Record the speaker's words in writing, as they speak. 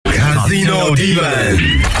Latino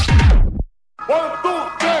Demon.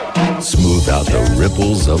 Smooth out the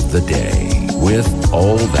ripples of the day with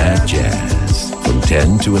All That Jazz from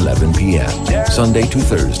 10 to 11 p.m. Sunday to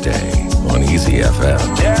Thursday on Easy FM.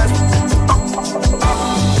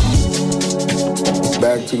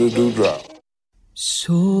 Back to the dewdrop.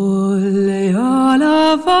 Sole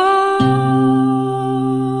alla valle,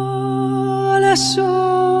 sole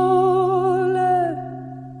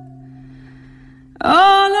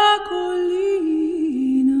alla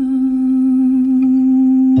collina,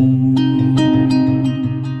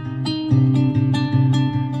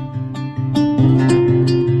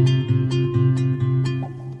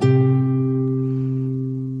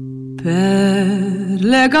 per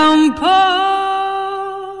le campagne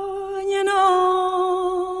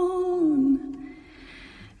non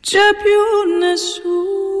c'è più nessuno.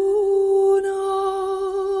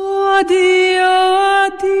 Addio,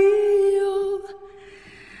 addio,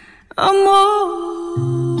 amore.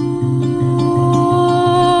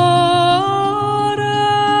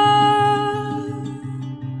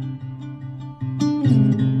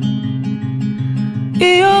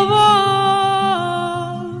 Io vado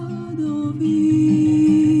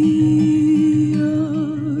via,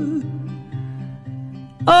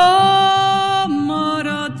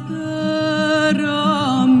 amara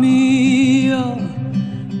terra mia,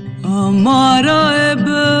 amara e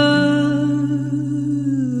bella.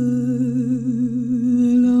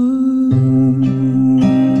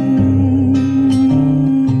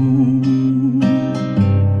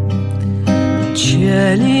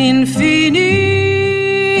 Cieli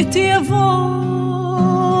infiniti e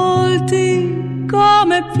volti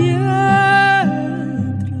come pietra,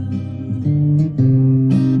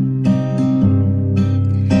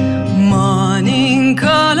 mani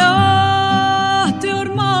incalate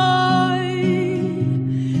ormai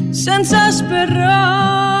senza speranza.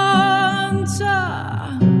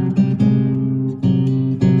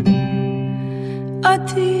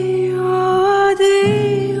 Addio,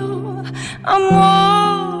 addio, amore.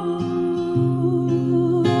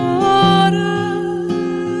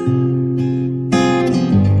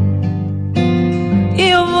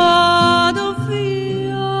 Io vado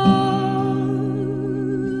via,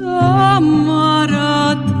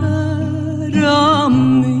 amara terra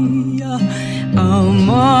mia,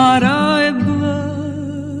 amara e bella.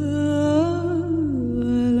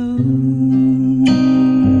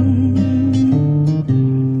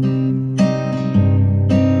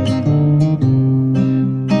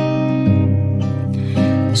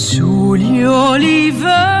 Sugli oliveti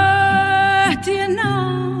è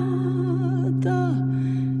nata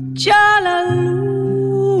già la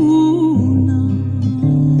luna,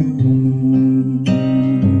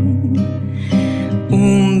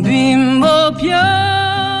 un bimbo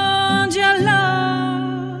piange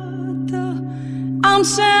all'alta, ha un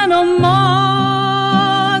seno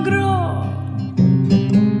magro.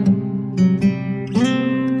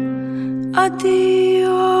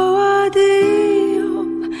 Addio, addio,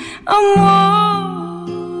 amore.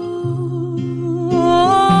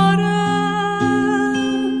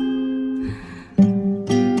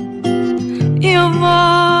 Io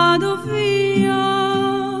vado via,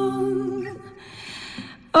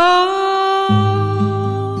 amara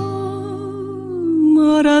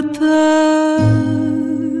terra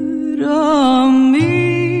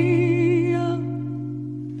mia,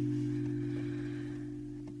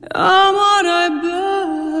 amara e bella.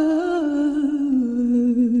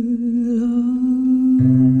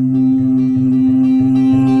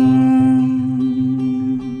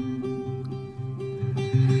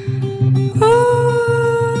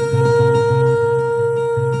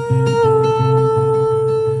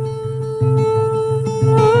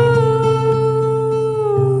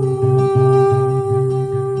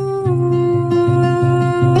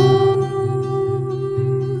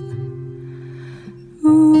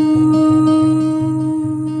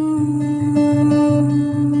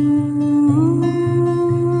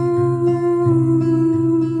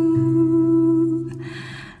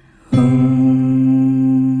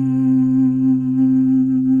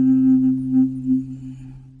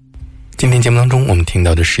今天节目当中我们听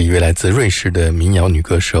到的是一位来自瑞士的民谣女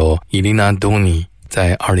歌手 Elina Duni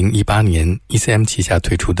在2018年 ECM 旗下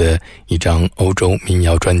推出的一张欧洲民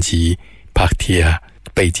谣专辑 Partia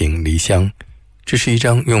背井离乡。这是一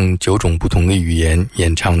张用9种不同的语言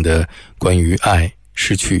演唱的关于爱、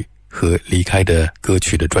失去和离开的歌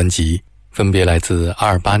曲的专辑，分别来自阿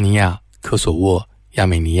尔巴尼亚、科索沃、亚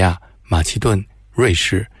美尼亚、马其顿、瑞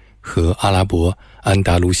士和阿拉伯安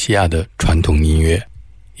达卢西亚的传统音乐。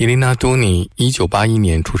伊琳娜·多尼1981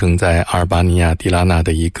年出生在阿尔巴尼亚蒂拉纳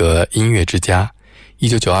的一个音乐之家，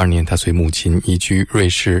 1992年他随母亲移居瑞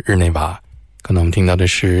士日内瓦。刚才我们听到的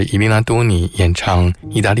是伊琳娜·多尼演唱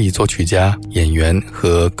意大利作曲家、演员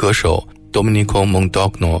和歌手 Domenico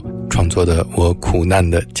Modugno 创作的《我苦难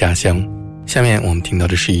的家乡》。下面我们听到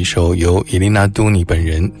的是一首由伊琳娜·多尼本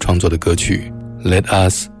人创作的歌曲 Let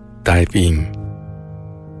Us Dive In。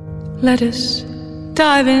 Let us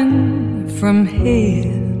dive in from here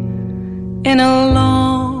in a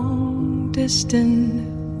long distant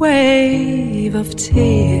wave of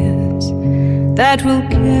tears that will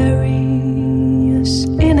carry us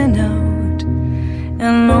in and out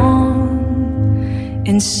and on,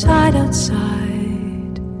 inside,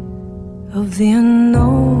 outside of the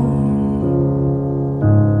unknown.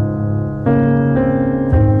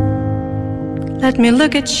 Let me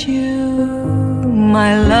look at you,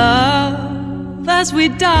 my love, as we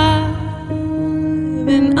dive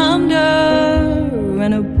in under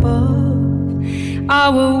and above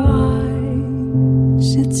our wise.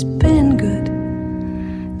 It's been good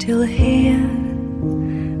till here,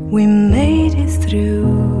 we made it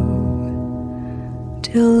through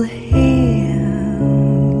till here.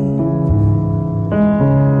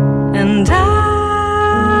 And I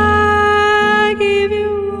give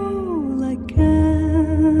you all I can.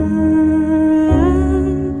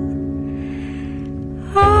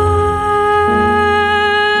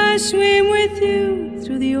 I swim with you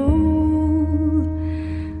through the old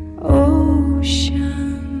ocean.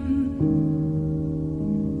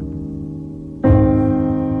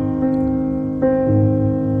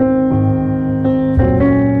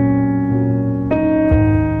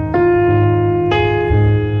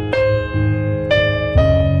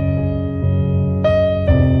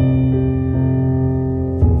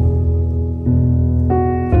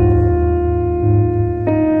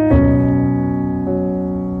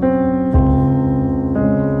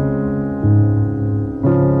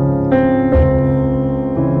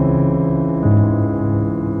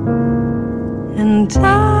 And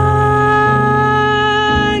I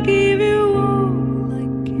give you all I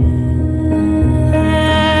can.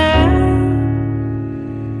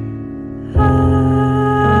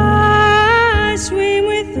 I swim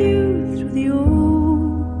with you through the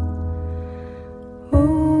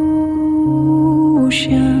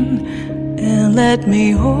ocean, and let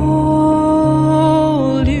me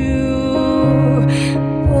hold you,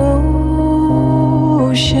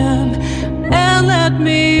 ocean, and let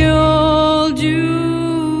me hold you,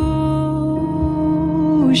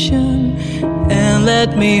 ocean, and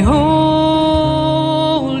let me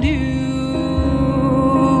hold you,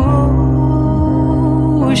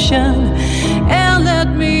 ocean, and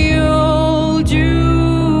let me hold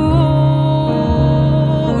you,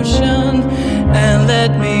 ocean, and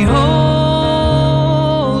let me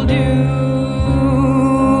hold you,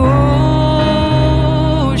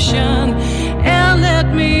 ocean, and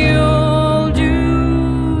let me hold you.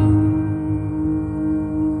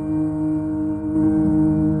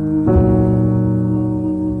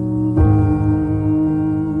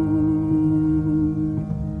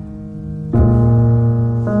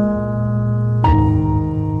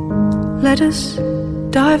 Let us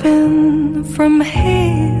dive in from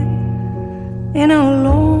here in a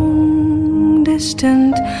long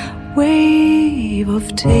distant wave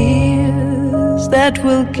of tears that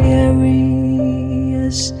will carry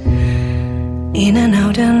us in and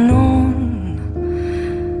out and on,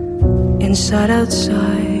 inside,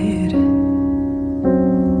 outside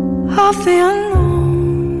of the unknown.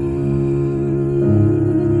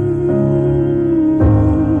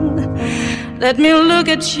 Let me look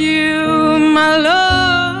at you, my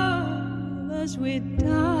love, as we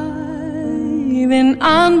dive in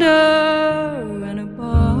under and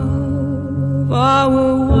above our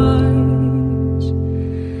wise.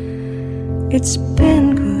 It's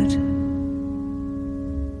been good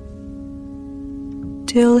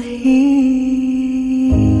till here,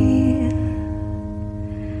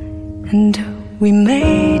 and we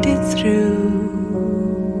made it through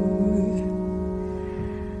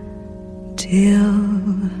till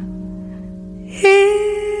here.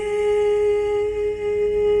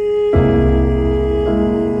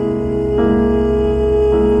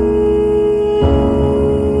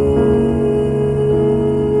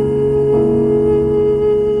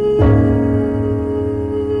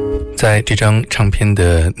 在这张唱片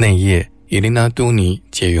的内页，伊琳娜·杜尼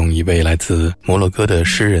借用一位来自摩洛哥的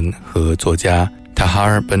诗人和作家塔哈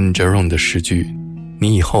尔·本哲荣的诗句：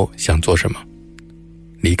你以后想做什么？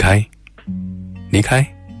离开。离开，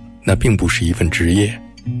那并不是一份职业。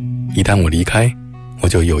一旦我离开，我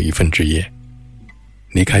就有一份职业。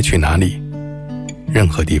离开去哪里？任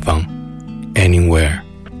何地方 ，anywhere。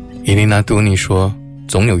伊琳娜·杜尼说，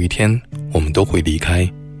总有一天我们都会离开，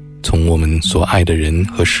从我们所爱的人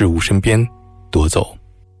和事物身边夺走。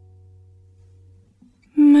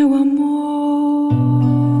 Meu amor,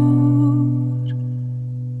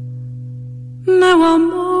 meu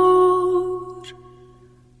amor,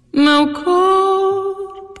 meu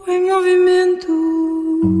corpo em movimento,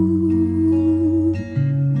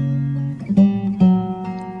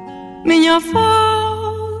 minha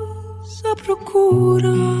voz à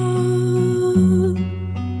procura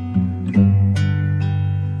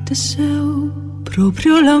de seu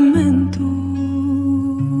próprio lamento.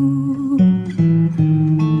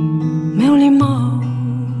 Meu limão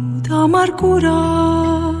da amargura,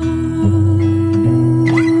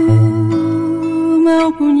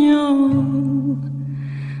 meu punhal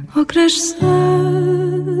a crescer,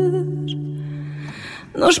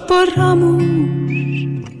 nós paramos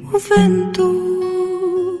o vento,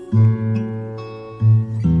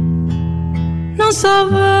 não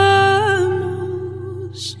sabemos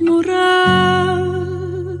morrer.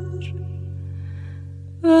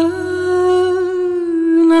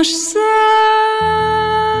 Nascemos,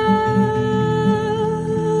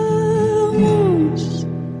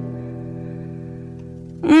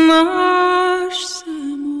 nascemos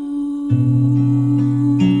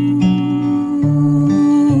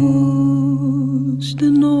de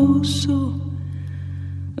nosso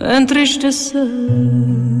entristecer.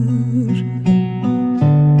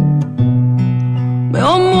 Meu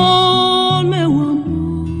amor, meu amor,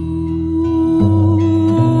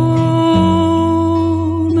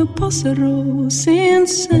 meu pássaro sem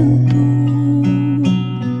centro,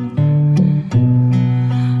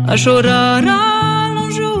 a chorar a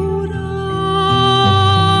longura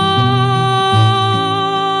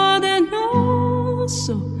de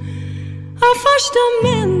nosso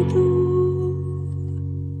afastamento.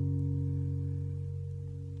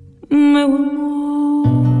 Meu amor,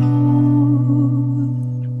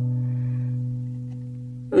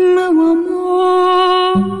 meu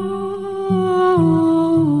amor,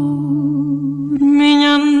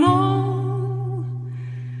 minha nó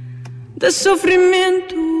de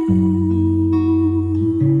sofrimento,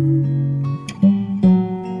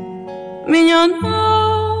 minha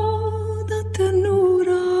nó da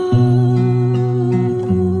ternura,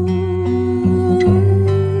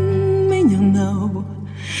 minha nó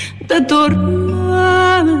de tormento.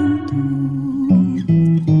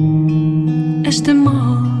 Este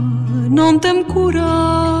mar não tem cura,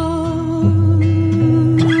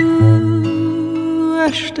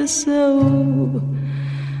 este céu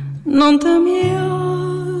não tem ar,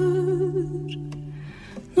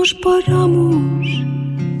 nós paramos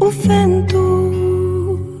o vento,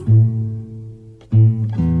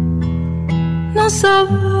 não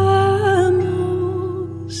sabemos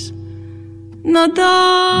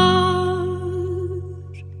nadar.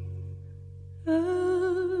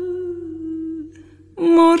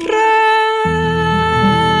 Morremos,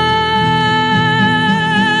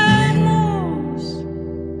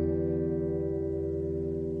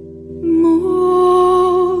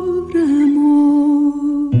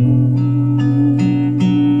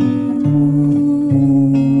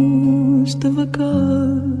 morremos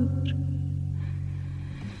devagar,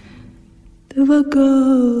 devagar.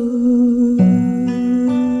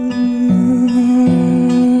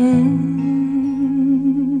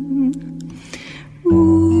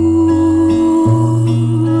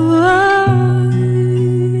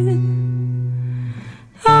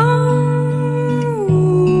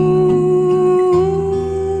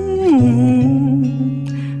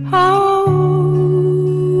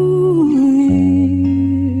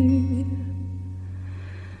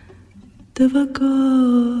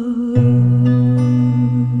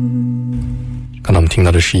刚才我们听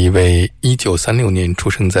到的是一位1936年出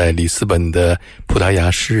生在里斯本的葡萄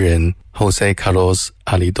牙诗人 José Carlos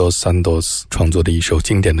Alidos Santos 创作的一首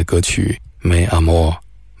经典的歌曲 My Amor,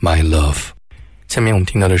 My Love。 下面我们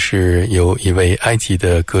听到的是由一位埃及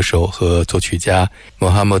的歌手和作曲家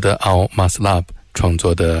Mohamed Al-Maslab 创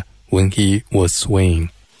作的 When He Was Swaying。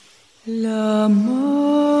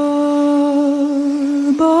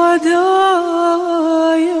 بداية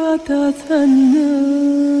تتنم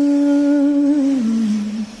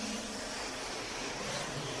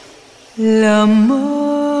لما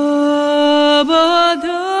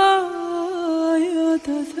بدا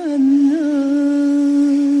يتثنى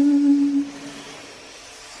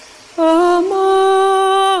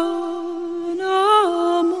أمان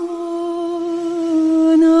أمان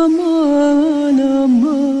أمان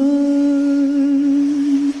أمان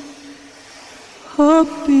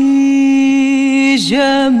حبي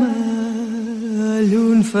جمال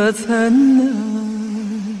فتنى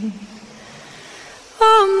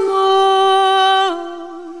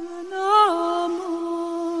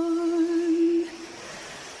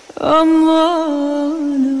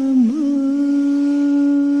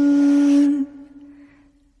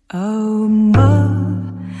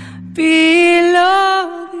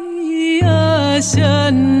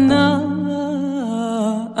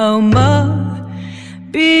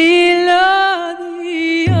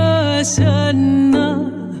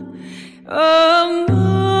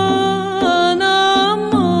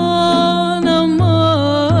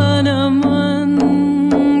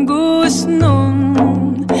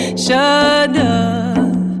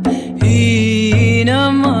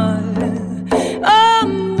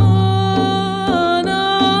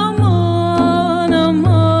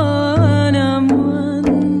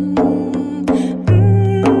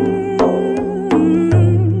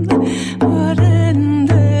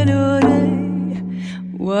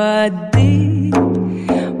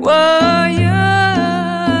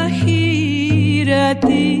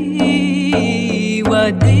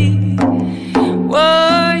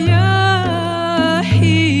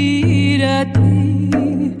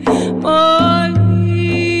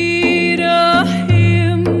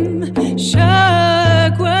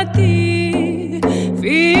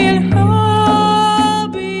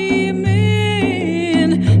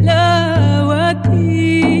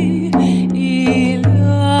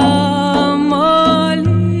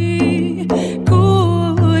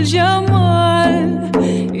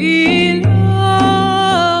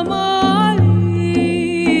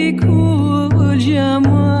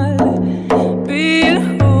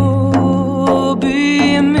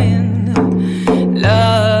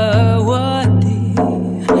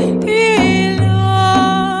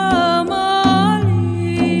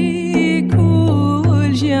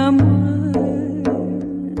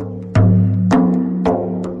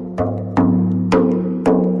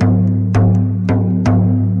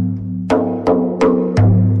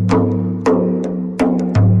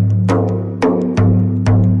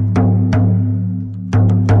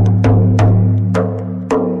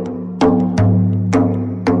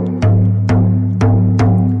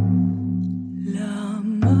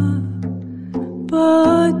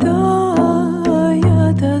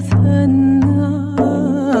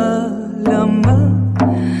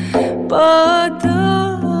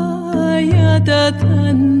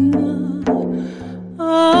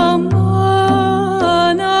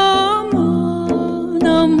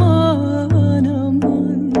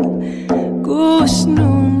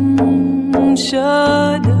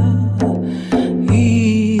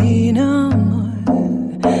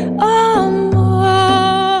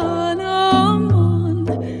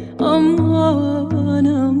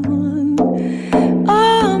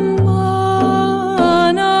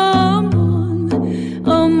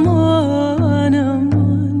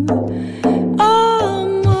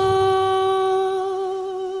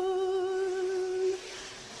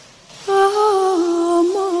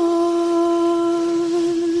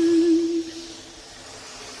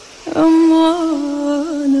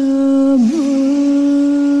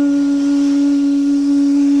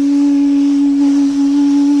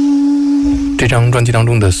这张专辑当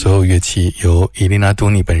中的所有乐器由Elina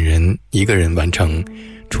Duni本人一个人完成，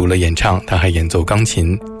除了演唱，他还演奏钢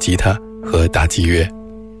琴、吉他和打击乐。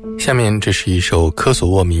下面这是一首科索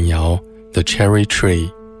沃民谣 The Cherry Tree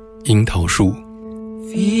樱桃树。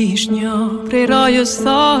 Вишня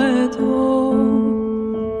прирастает,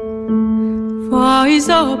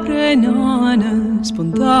 Файза пренана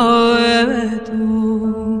спонтает.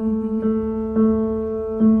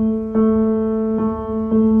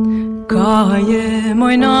 Кае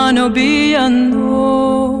мой нано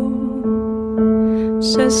биано,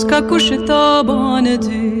 Сеска кушета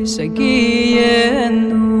банети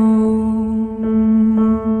сагиено.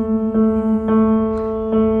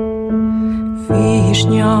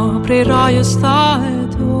 Вишня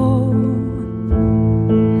прирастает,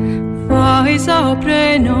 Файза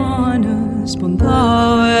пренана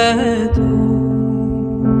спонтает.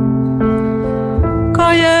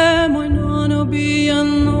 Кае мой нано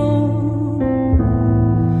биано,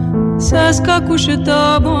 Сеска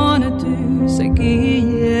кушета банети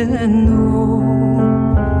сагиено.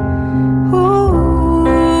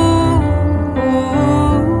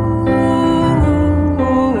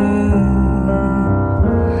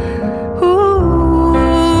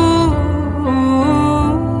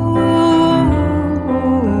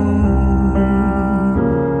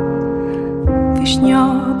 Вишня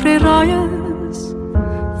прирастает,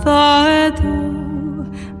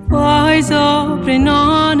 Файза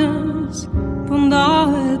пренана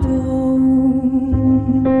спонтает.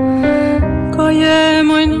 Кае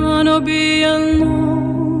мой нано биано,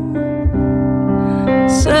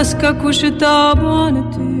 Сеска кушета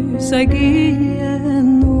банети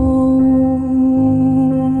сагиено.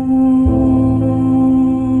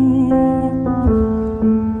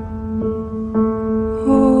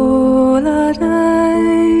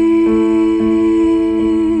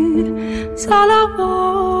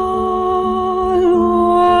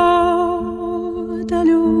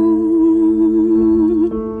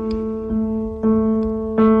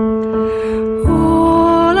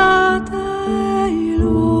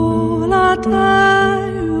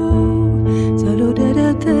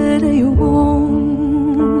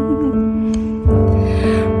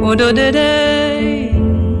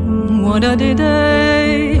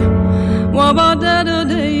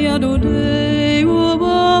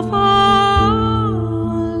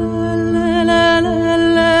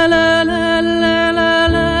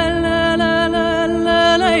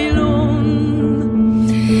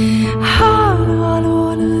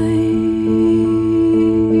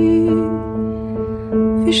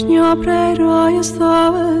 Višnja preraje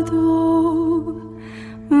stavedo,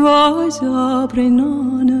 vajza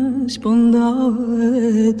prenane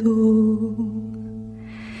spondavedo.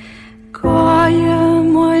 Kaj je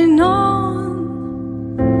moj nan,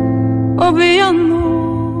 obijano,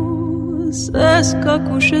 ses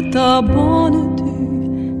kako še ta boneti,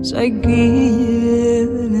 saj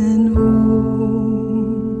gijeleno.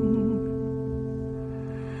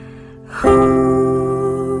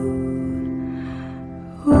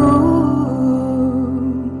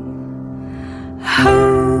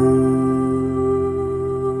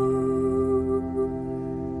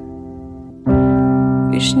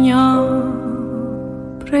 Višnja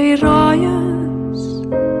prerajes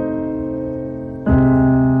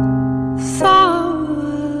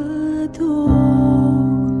stavedo,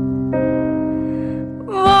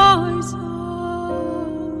 vajza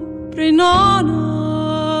prenane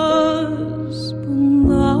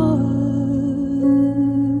spondavet.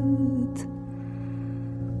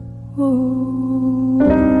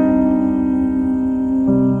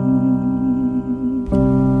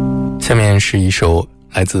下面是一首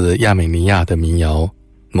来自亚美尼亚的民谣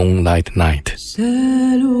Moonlight Night。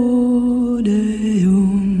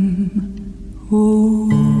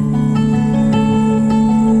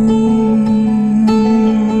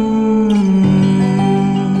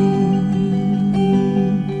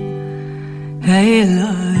 Hey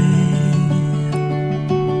light,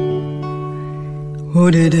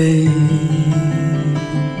 what a day.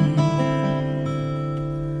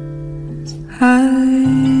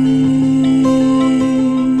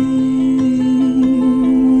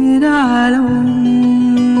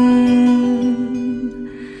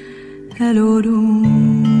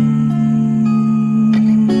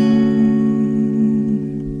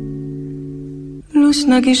 Luz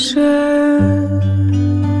na gisher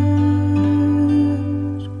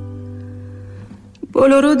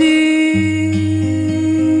Bolorodin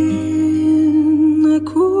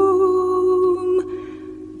akum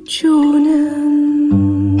chunen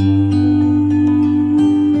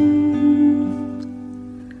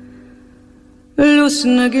Luz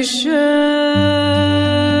na gisher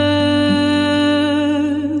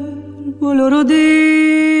Bolorodin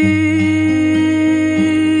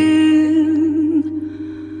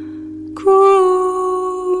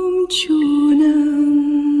kum chunen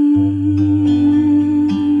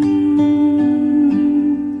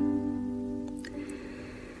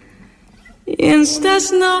Instas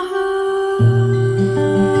narcos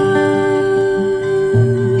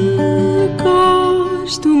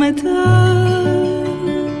tu meter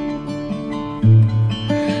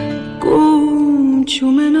cum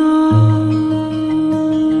chumena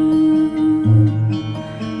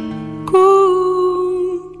cum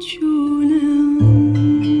chunem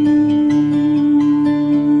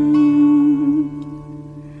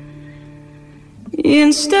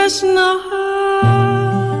Instas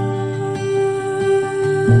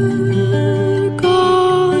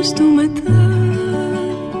tu meter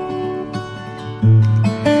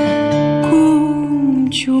cum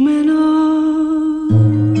chumena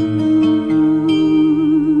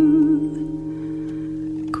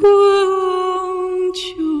cum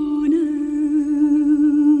chunem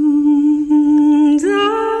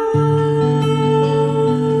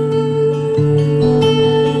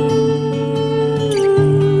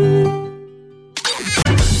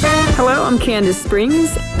Hello, I'm Candice Springs.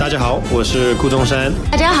 大家好，我是顾中山。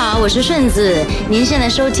大家好，我是顺子。您现在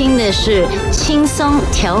收听的是轻松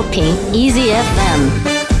调频 Easy FM。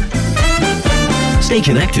 Stay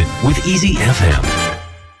connected with Easy FM.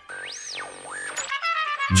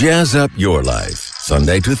 Jazz up your life,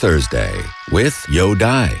 Sunday to Thursday, with Yo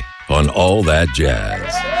Dai on All That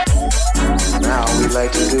Jazz. Now we'd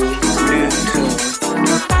like to do a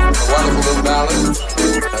wonderful little ballad,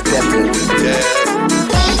 a definitely jazz.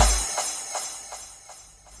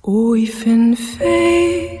 Auf den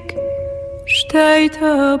Weg steht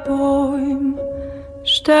der Baum,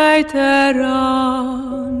 steht der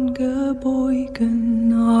angeboren.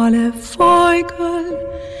 beugen alle Vögel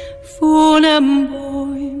von dem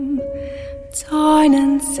Bäum,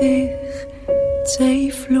 zeichnen sich,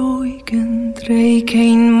 sie fliegen, dreh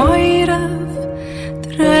kein Meiref,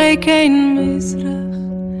 dreh kein Misrach,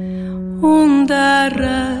 und der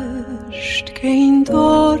Rest kein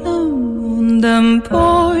Dorn und dem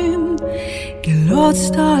Bäum,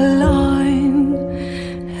 gelotzt allein,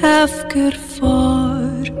 hefger vor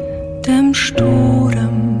dem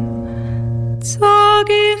Sturm, sag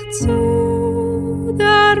ich zu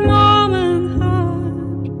der Mamenherr,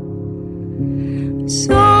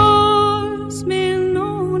 soll's mir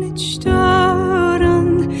noch nicht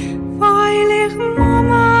stören, weil ich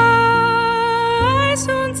Mama eins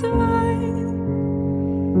und zwei,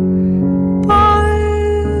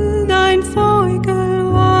 bald ein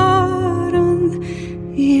Vogel waren,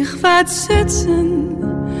 ich werd sitzen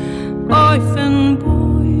auf den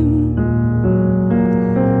Bäumen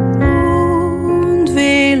und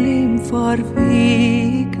will ihm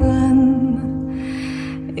verwegen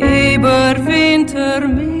über Winter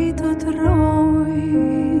mit der Treust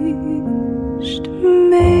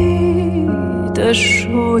mit der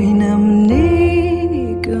scheunem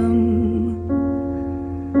Negem.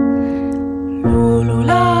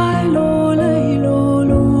 Lululai, lulei,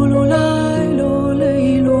 lululai,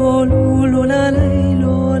 lulei, lululai,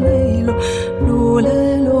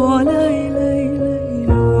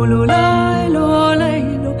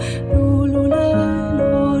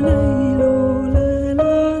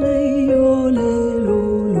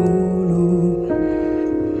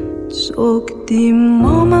 Zog die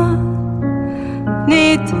Mama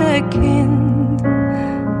nicht ein Kind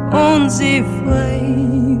und sie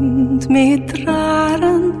weint mit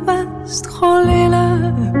Tränen fest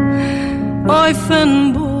Cholila auf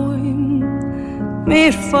den Bäumen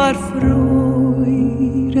mir verfreuen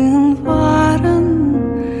waren.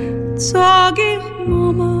 Sag ich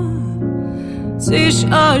Mama, es ist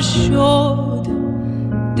ein Schod,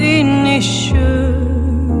 die nicht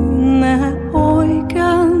schöne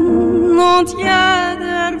Augen und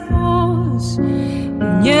jeder was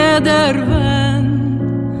und jeder wenn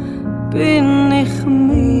bin ich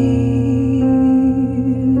mir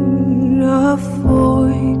ein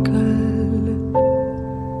Vogel.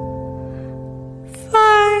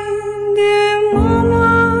 Find die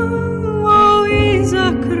Mama, wo ist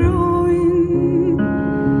ein Kräun,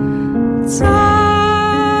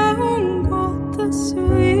 sei um Gottes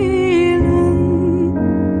Willen,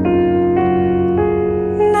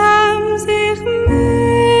 nahm sich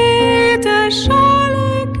mit der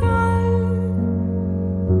Schale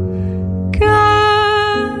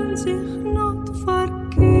kann sich not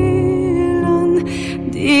verkehlen,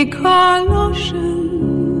 die Kaloschen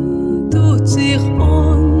tut sich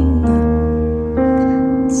an,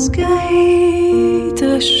 es geht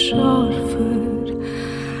es scharfer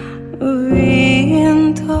wie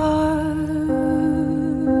ein Tag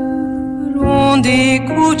und die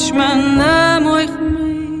Kutschmann nahm euch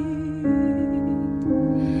mit,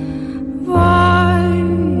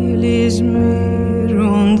 weil es mir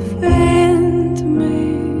und fehlt mir.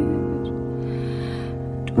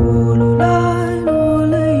 Lululai,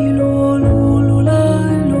 lulei,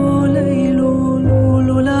 lululai, lulei,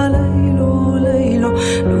 lululai, lulei, lulei,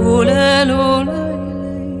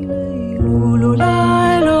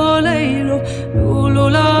 lululai, lulei,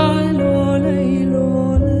 lululai, lulei,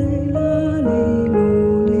 lulei,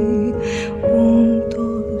 und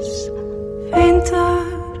das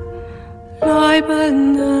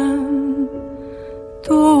Winterleibenden,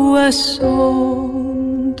 du es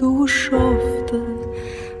Sohn, du schaftet,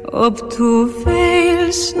 ob du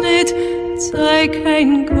willst nicht, sei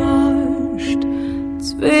kein Geist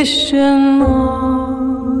zwischen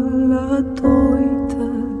aller Deute.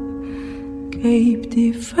 Gib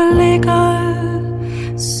die Pflege,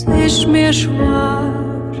 es ist mir schwer,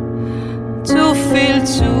 zu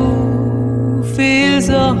viel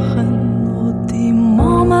Sachen hat die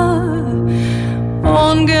Mama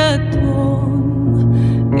angetan,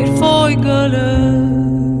 ihr Vögele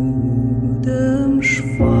dem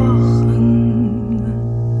Schwachen.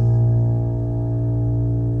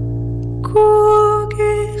 Guck,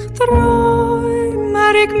 ich träume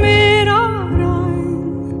ich mir rein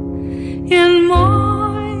in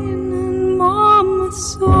meinen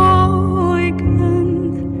Mamas Augen,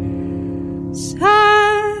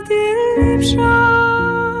 seit die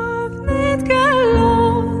Liebschaft nicht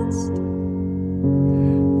gelost,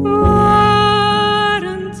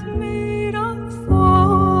 während mir ein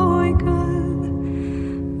Vogel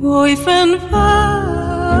auf den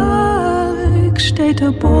Weg steht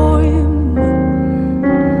der Bäum,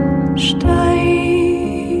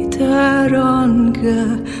 steht er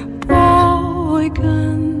angeboren.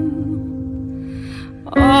 verleugen.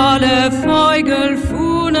 Alle Vögel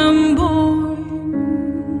fuhren Bäume,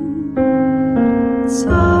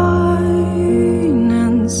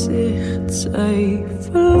 seinen sich zwei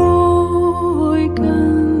verleugen.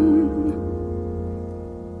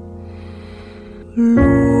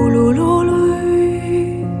 Lululolei,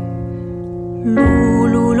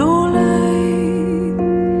 lululolei,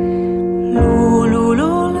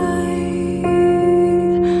 lululolei,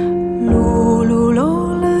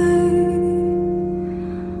 lululolei,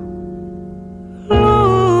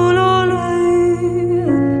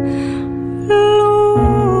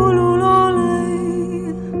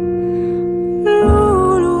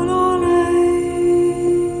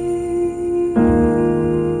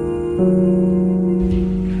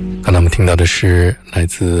刚才我们听到的是来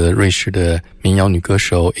自瑞士的民谣女歌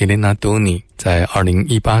手 Elina Duni 在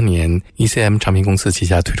2018年 ECM 唱片公司旗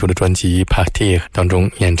下推出的专辑 Partir 当中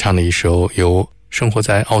演唱的一首由生活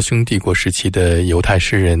在奥匈帝国时期的犹太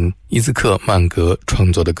诗人伊兹克曼格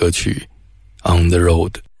创作的歌曲 On the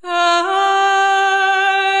Road。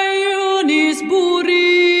 Ayunis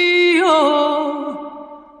burio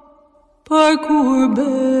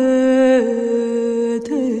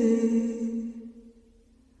parcourbete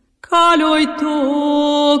caloi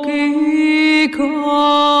toke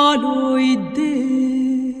caloi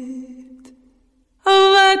det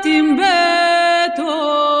avatim beto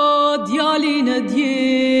dialina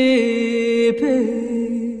diepe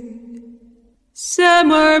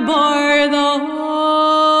Semmer barda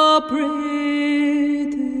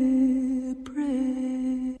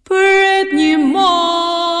Предни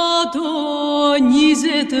мото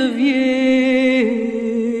низете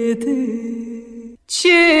виете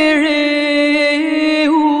Чере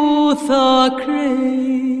уthakre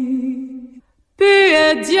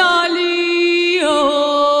Педялио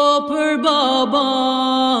per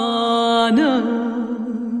babana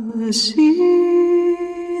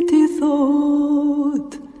Siti thot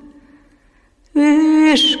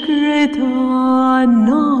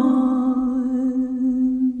Eshkretanan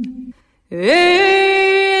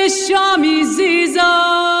Shamiziza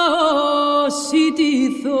Siti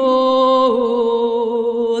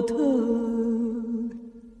thot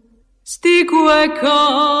Stikwe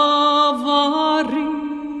kavarin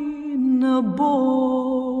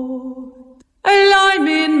bot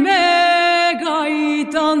Laimin megai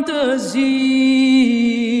tantazie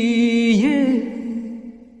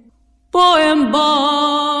Poem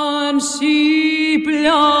ban si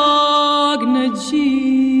plagna gi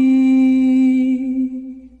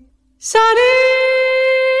Sari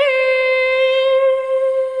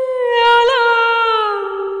ala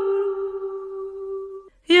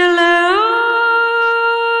yala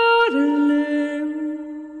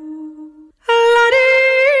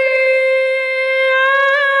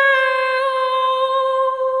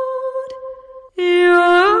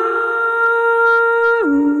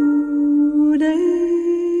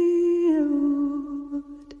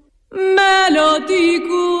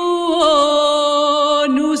melodico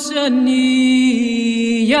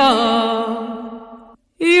Nia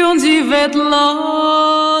Ion si vet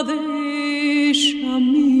lade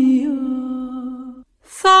shamia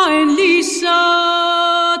Tha en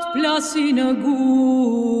lisat plasina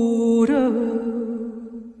gura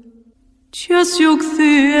Qas ju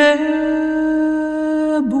kthye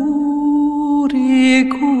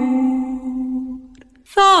burikur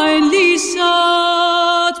Tha en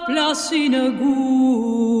lisat plasina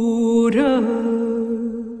gura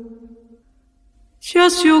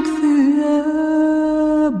Qas ju kthye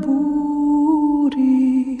burikur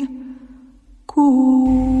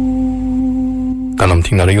刚才我们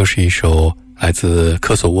听到的又是一首来自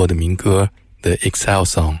科索沃的民歌 The Exile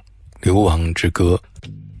Song 流亡之歌。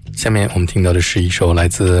下面我们听到的是一首来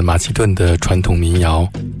自马其顿的传统民谣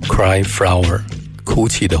Cry Flower 哭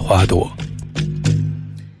泣的花朵。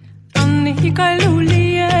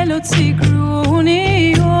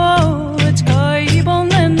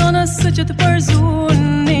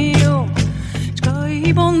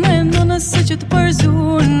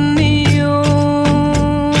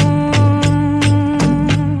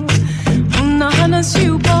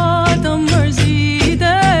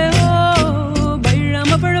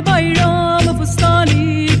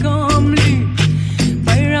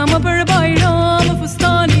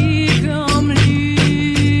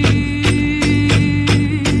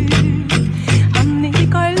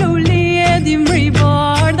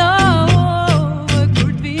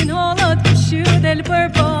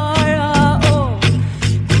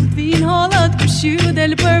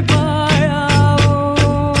del preparao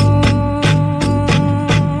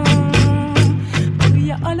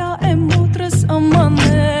Voy a la emotres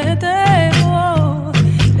amanete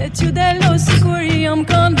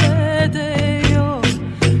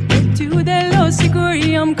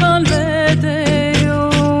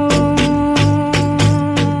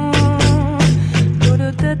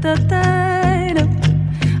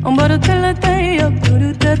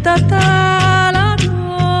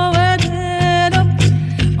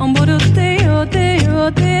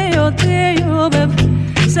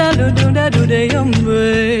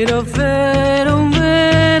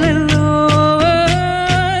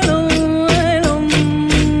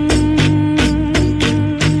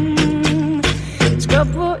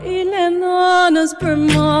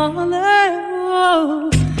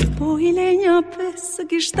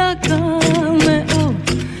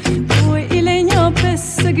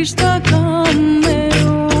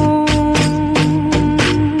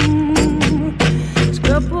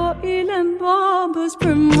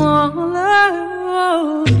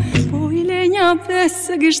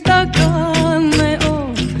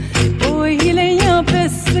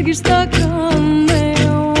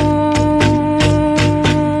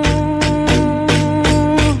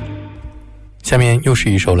下面又是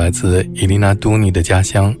一首来自伊丽娜·杜尼的家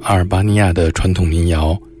乡阿尔巴尼亚的传统民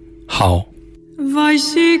谣《好》。Vai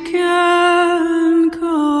si ken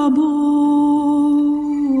kabo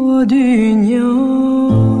dünyaya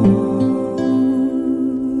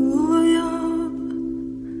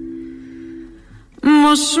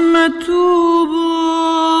Mos me tubo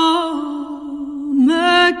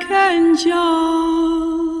me kencal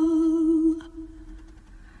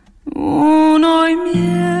Unoj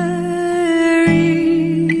mjeri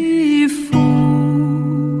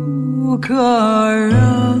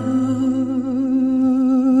fukara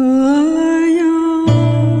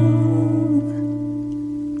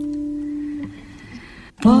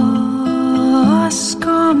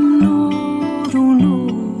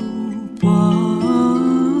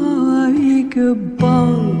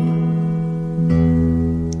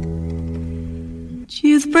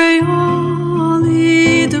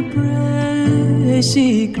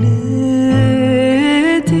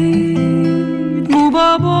Sikletit mu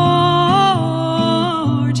baborç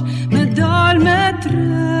medal metret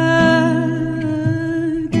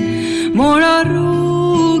mora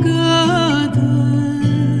rrugët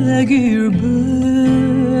e gyrbetit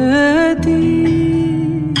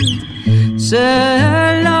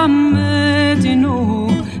selametin u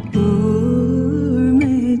për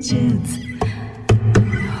me qet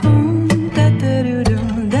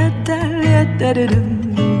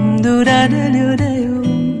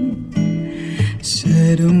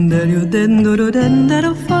Serum delio dendoro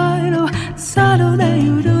dendero fairo salo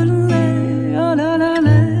delio dole la la la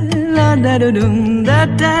la delio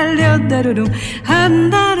delio delio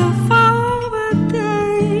andaro fava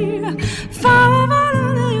dei fava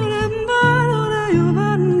delio lembaro delio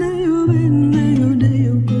delio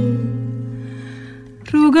delio go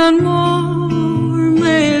rugan mor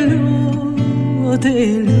melo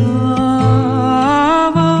delio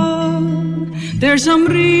There's some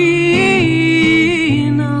rina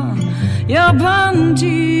ja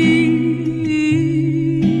bandi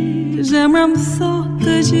Zemram thot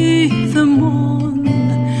të gjithmonë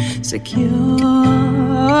se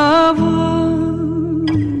kjava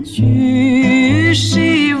Qysh i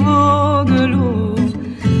vogëlu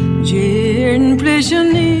Gjirë në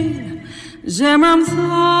pleqënir Zemram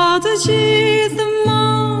thot të gjithmonë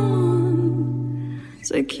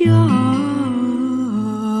se kjava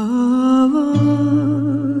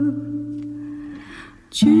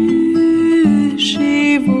Qysh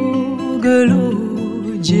i vogëlu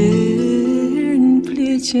gjerë në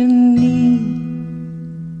pleqëni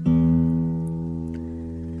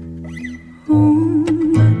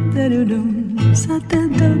Sa të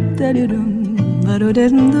dërëm Varo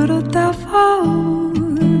dërë të faur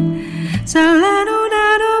Sa lëru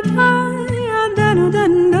dërë paja Dërë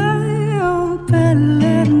dërë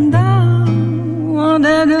pelenda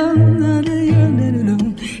Dërë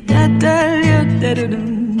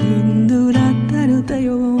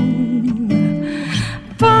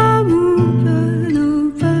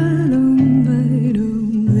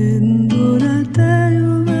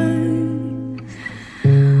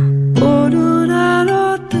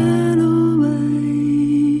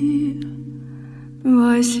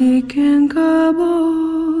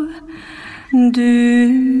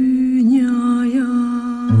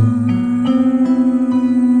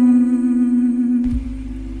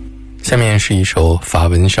下面是一首法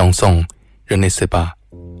文唱诵 Je ne sais pas,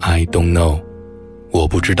 I don't know 我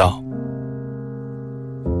不知道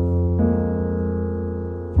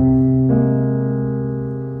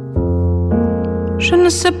Je ne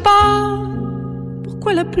sais pas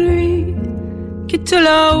pourquoi la pluie quitte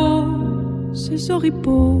là-haut ces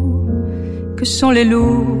oripeaux que sont les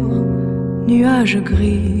lourds nuages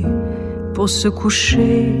gris pour se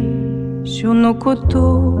coucher sur nos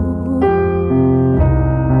coteaux.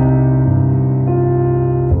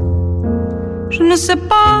 Je ne sais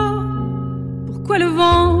pas pourquoi le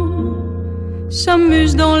vent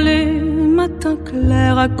s'amuse dans les matins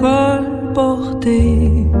clairs à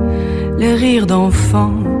colporter les rires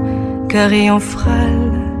d'enfants carrés en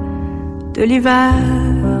frêle de l'hiver.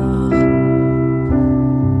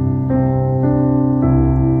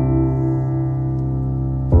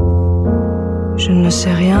 Je ne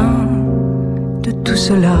sais rien de tout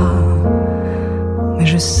cela, mais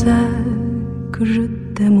je sais que je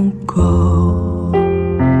t'aime encore.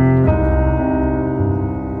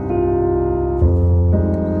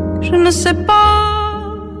 Je ne sais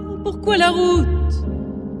pas pourquoi la route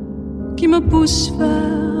qui me pousse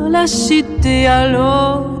vers la cité à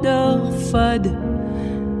l'odeur fade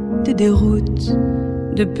des déroutes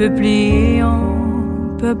de peuplier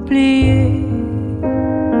en peuplier.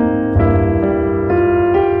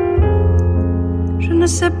 Je ne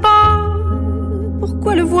sais pas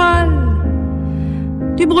pourquoi le voile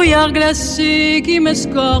du brouillard glacé qui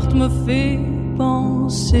m'escorte me fait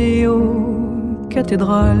penser aux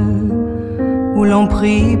cathédrales où l'on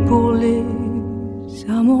prie pour les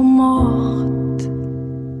amours mortes.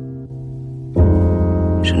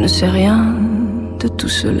 Je ne sais rien de tout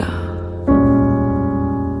cela,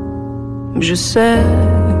 mais je sais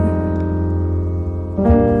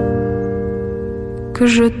que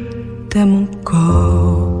je t'aime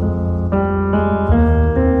encore.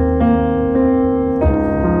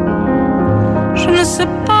 Je ne sais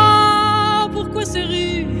pas pourquoi ces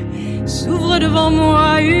rues s'ouvrent devant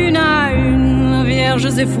moi une à une,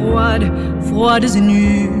 vierges et froides, froides et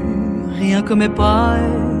nues, rien que mes pas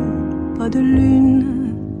et pas de lune.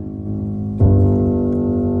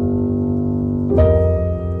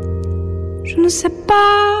 Je ne sais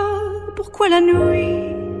pas pourquoi la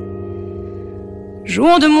nuit,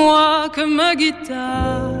 jouant de moi comme ma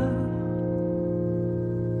guitare,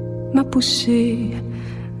 m'a poussé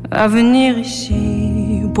à venir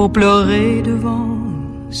ici pour pleurer devant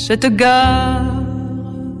cette gare.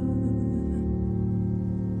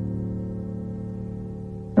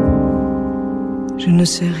 Je ne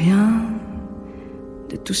sais rien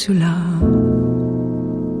de tout cela,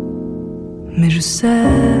 mais je sais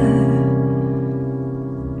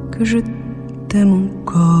que je t'aime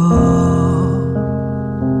encore.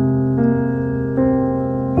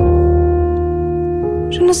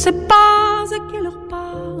 Je ne sais pas à quelle heure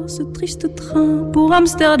part ce triste train pour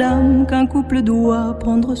Amsterdam qu'un couple doit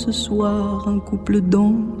prendre ce soir, un couple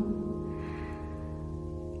dont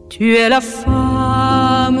tu es la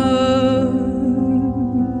femme.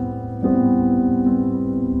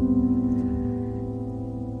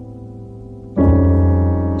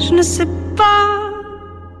 Je ne sais pas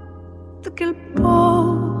de quel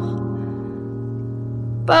port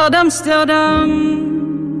part d'Amsterdam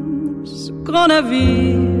ce grand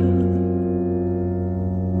navire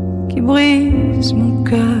qui brise mon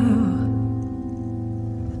cœur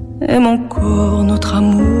et mon corps, notre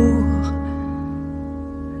amour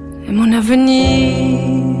et mon avenir.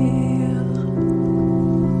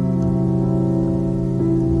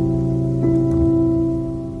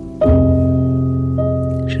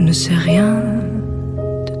 Je ne sais rien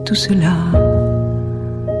de tout cela,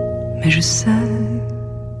 mais je sais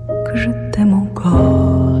que je t'aime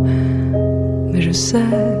encore, mais je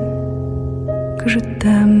sais que je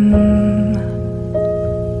t'aime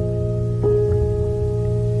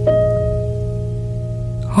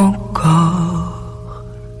encore。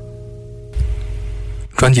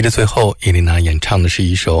 专辑的最后，伊琳娜演唱的是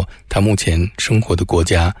一首她目前生活的国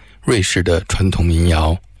家瑞士的传统民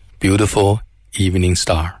谣《Beautiful Evening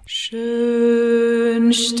Star》。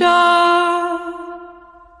 Schön Star,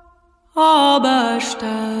 aber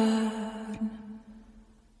Stern,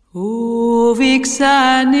 oh, ich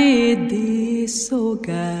seh dich so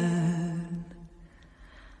gern,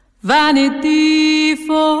 wenn ich dich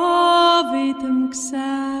von weitem seh,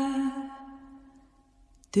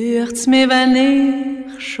 dürft's mir, wenn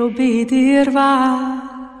ich schon bei dir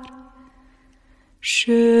war.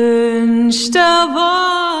 Schönste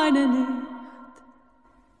Weine nicht,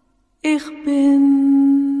 ich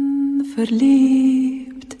bin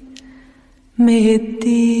verliebt mit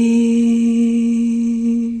dir.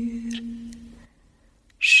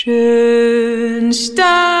 Schönstes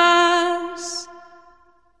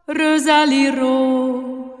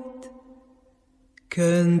Rosalirot,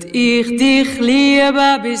 könnt ich dich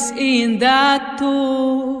lieben bis in den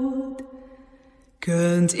Tod,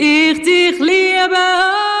 könnt ich dich lieben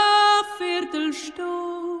eine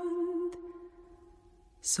Viertelstunde,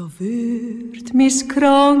 so würd mis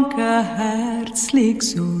kranke Herzli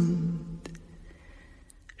gesund.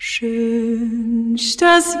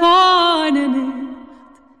 Schönstes Weine nicht,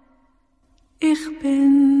 ich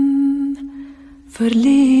bin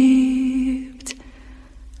verliebt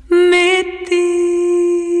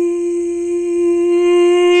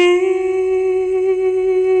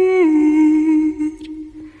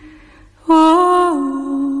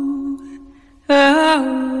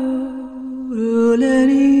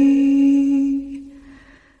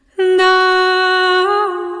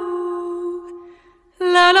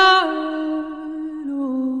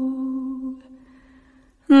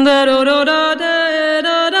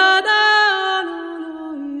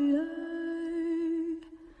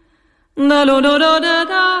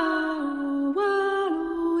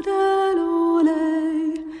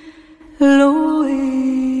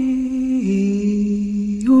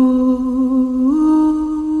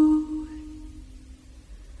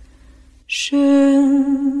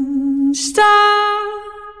Schönster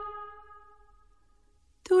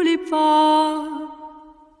Tulipa,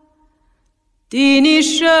 deine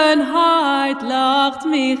Schönheit lacht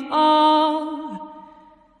mich an.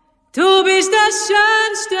 Du bist das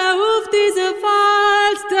Schönste auf dieser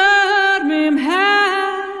Welt, der mir im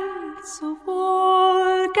Herz so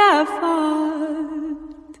wohl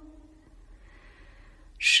gefällt.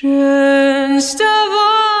 Schönste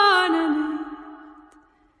Wohnen,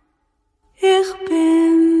 ich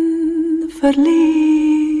bin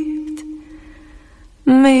verliebt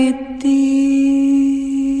mit dir.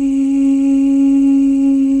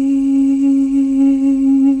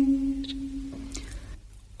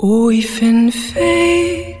 Auf den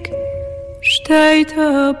Weg steht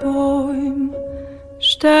ein Baum,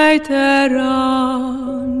 steht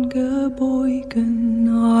herangebeugen,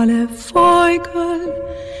 alle Vögel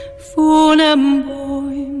von dem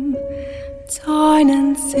Baum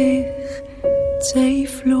zeichnen sich, sie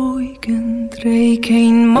fliegen, dreh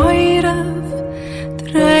kein Meirauf,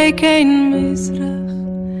 dreh kein Misrach,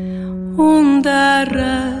 und der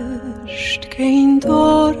Rest kein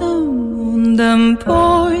Dorn. Und am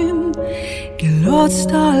Bäum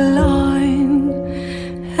gelotzt allein,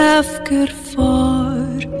 heftiger vor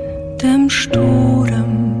dem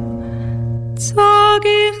Sturm, zog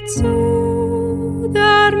ich zu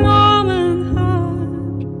der Mammen Haar.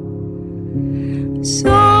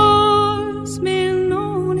 Soll's mir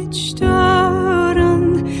noch nicht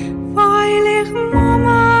stören, weil ich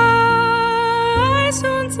Mama eins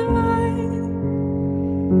und zwei.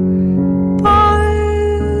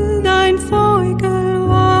 Vögel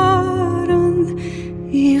waren,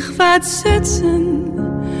 ich werd sitzen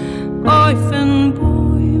auf den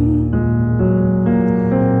Bäum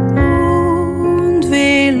und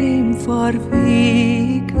will ihm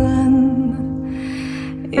verwickeln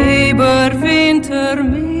über Winter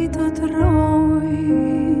mit der Trost,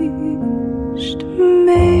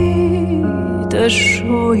 mit der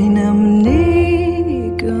schönen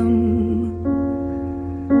Negem.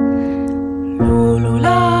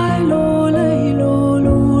 Lulula.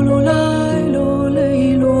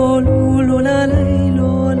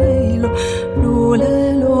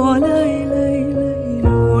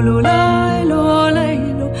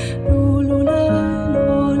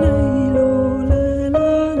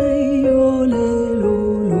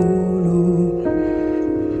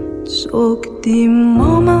 Zog die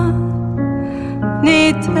Mama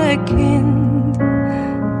nicht ein Kind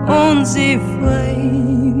und sie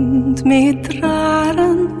weint mit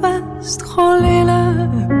Tränen fest Cholile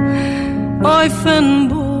auf den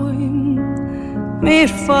Bäum. Mir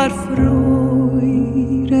verfreuen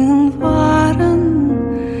waren,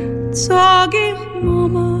 zog ich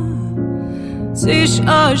Mama sich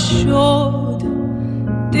a Schod,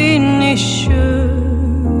 die nicht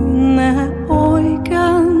schöne Augen.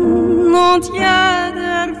 Und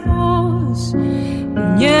jeder was,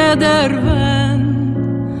 jeder wenn,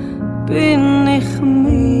 bin ich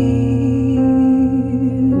mir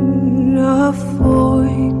a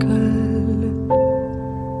Vogel.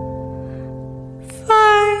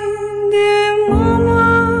 Find die Mama,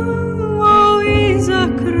 wo is a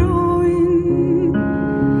Kräun,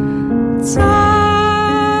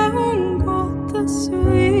 sei Gottes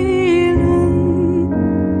Willen.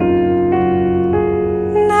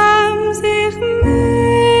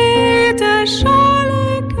 Mit der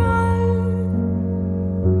Schale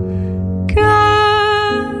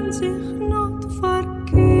kann sich not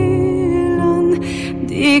verkehlen,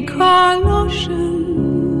 die Kaloschen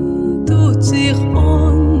tut sich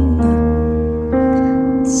an,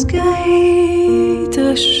 es geht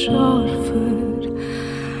es scharfer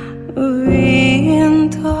wie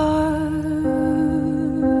ein Tag,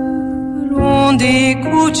 und die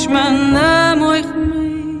Kutschmann nehm euch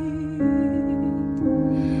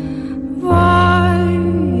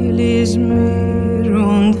weil es mir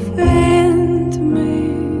und wind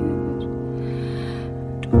mir.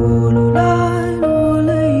 Lululai,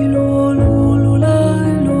 lulei, lululai,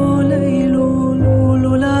 lulei,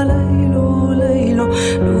 lululai, lulei,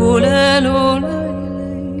 lulei,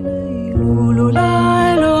 lululai,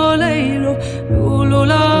 lulei,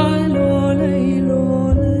 lululai, lulei,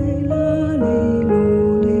 lulei.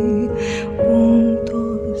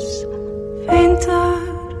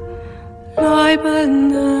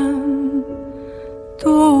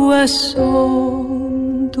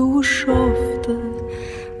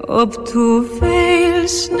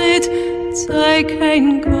 sei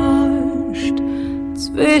kein Gast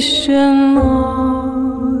zwischen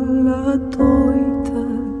aller Leute.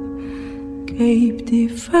 Gib die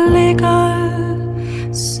Verleger,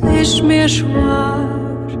 es ist mir schwer,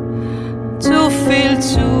 zu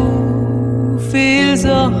viel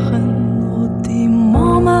Sachen und die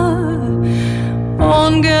Mama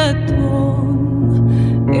ungetan,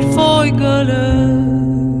 ihr Feugele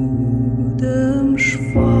dem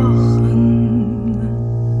Schwachen.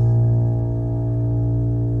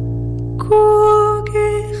 Guck,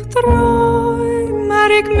 ich träume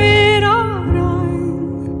ich mir rein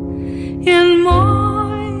in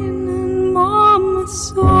meinen Mamas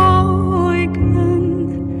Säugnen.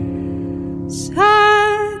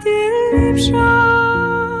 Seit die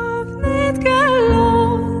Liebschaft nicht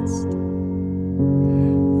gelost,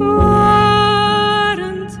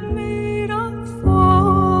 während mir ein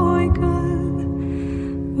Vogel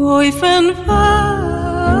auf den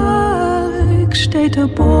Weg steht der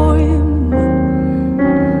Boy.